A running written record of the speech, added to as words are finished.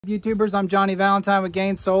YouTubers, I'm Johnny Valentine with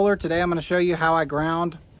Gain Solar. Today I'm going to show you how I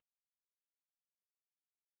ground.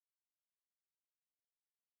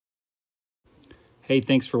 Hey,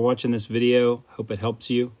 thanks for watching this video. Hope it helps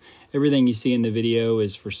you. Everything you see in the video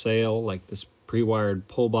is for sale, like this pre-wired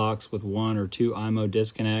pull box with 1 or 2 IMO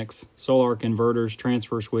disconnects, solar converters,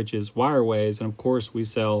 transfer switches, wireways, and of course we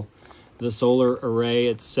sell the solar array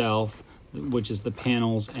itself, which is the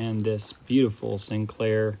panels, and this beautiful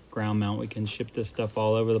Sinclair ground mount. We can ship this stuff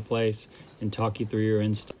all over the place and talk you through your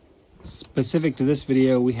install. Specific to this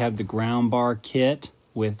video, we have the ground bar kit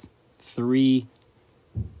with 3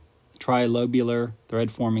 trilobular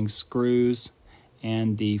thread forming screws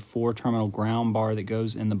and the 4-terminal ground bar that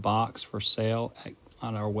goes in the box for sale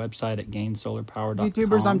on our website at gainsolarpower.com.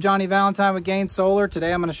 YouTubers, I'm Johnny Valentine with Gain Solar.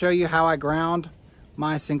 Today I'm going to show you how I ground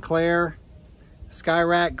my Sinclair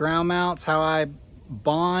Skyrack ground mounts, how I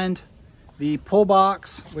bond the pull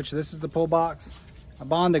box, which this is the pull box. I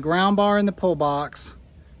bond the ground bar in the pull box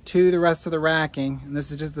to the rest of the racking, and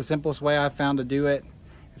this is just the simplest way I've found to do it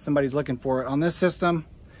if somebody's looking for it. On this system,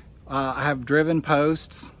 I have driven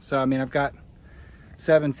posts, so I mean I've got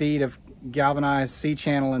 7 feet of galvanized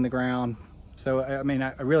C-channel in the ground, so I mean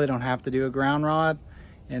I really don't have to do a ground rod,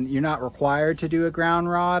 and you're not required to do a ground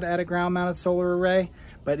rod at a ground mounted solar array.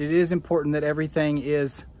 But it is important that everything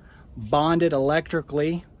is bonded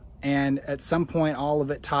electrically, and at some point all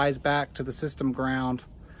of it ties back to the system ground.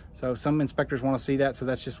 So some inspectors want to see that, so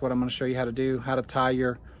that's just what I'm going to show you how to do, how to tie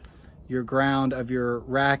your ground of your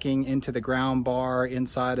racking into the ground bar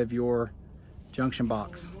inside of your junction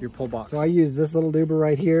box, your pull box. So I use this little duber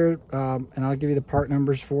right here, and I'll give you the part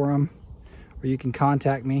numbers for them, or you can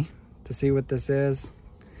contact me to see what this is.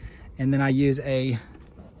 And then I use a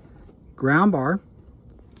ground bar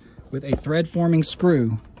with a thread forming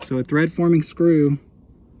screw. So a thread forming screw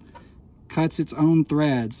cuts its own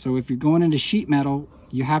threads. So if you're going into sheet metal,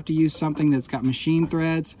 you have to use something that's got machine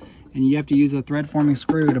threads, and you have to use a thread forming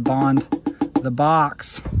screw to bond the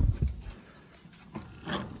box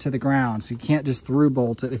to the ground. So you can't just through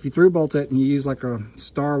bolt it. If you through bolt it and you use like a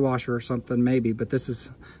star washer or something, maybe, but this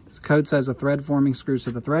code says a thread forming screw. So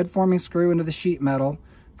the thread forming screw into the sheet metal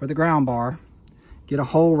for the ground bar, get a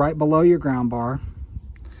hole right below your ground bar.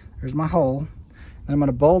 There's my hole. Then I'm going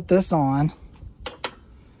to bolt this on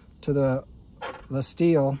to the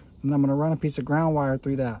steel, and I'm going to run a piece of ground wire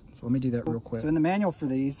through that. So let me do that real quick. So in the manual for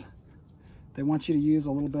these, they want you to use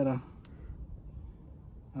a little bit of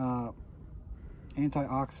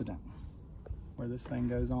antioxidant where this thing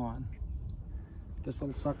goes on. This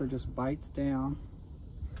little sucker just bites down.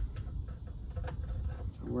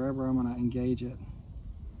 So wherever I'm going to engage it,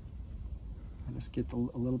 I just get a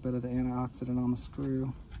little bit of the antioxidant on the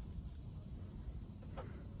screw.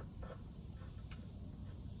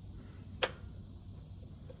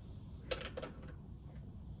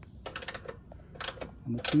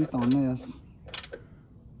 And the teeth on this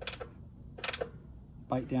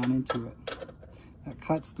bite down into it. That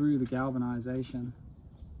cuts through the galvanization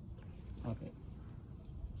of it.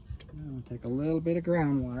 I'm going to take a little bit of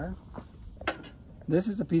ground wire. This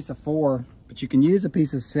is a piece of 4, but you can use a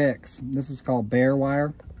piece of 6. This is called bare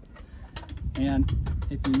wire. And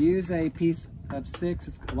if you use a piece of 6,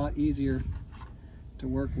 it's a lot easier to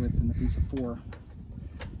work with than the piece of 4.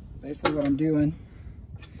 Basically what I'm doing,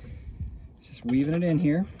 just weaving it in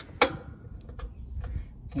here,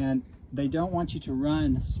 and they don't want you to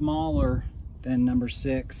run smaller than number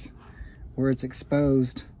 6 where it's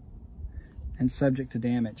exposed and subject to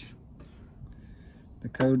damage. The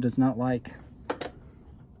code does not like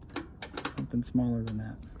something smaller than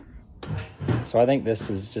that. So I think this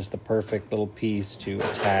is just the perfect little piece to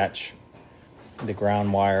attach the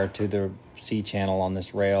ground wire to the C-channel on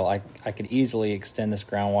this rail. I could easily extend this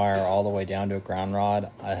ground wire all the way down to a ground rod.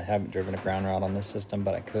 I haven't driven a ground rod on this system,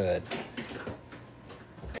 but I could.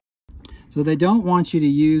 So they don't want you to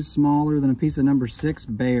use smaller than a piece of number 6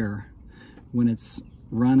 bare when it's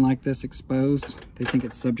run like this exposed. They think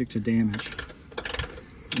it's subject to damage.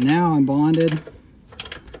 Now I'm bonded.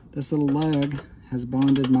 This little lug has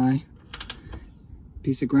bonded my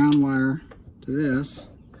piece of ground wire to this,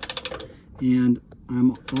 and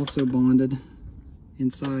I'm also bonded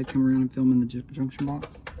inside. Come around and film in the junction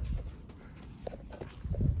box.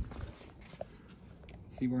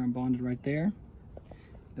 See where I'm bonded right there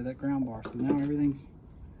to that ground bar. So now everything's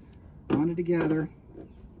bonded together.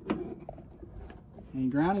 And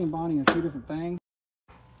grounding and bonding are 2 different things.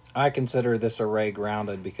 I consider this array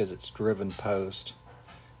grounded because it's driven post.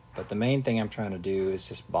 But the main thing I'm trying to do is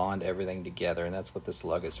just bond everything together, and that's what this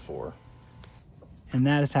lug is for. And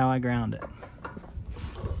that is how I ground it.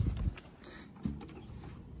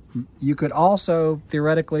 You could also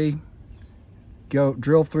theoretically go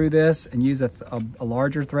drill through this and use a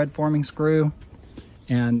larger thread forming screw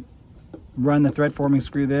and run the thread forming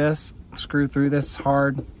screw through this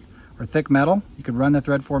hard or thick metal. You could run the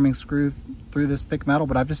thread forming screw through this thick metal,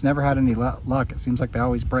 but I've just never had any luck. It seems like they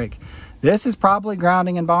always break. This is probably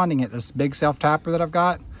grounding and bonding it, this big self tapper that I've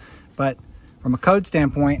got, but from a code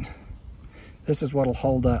standpoint, this is what'll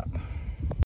hold up.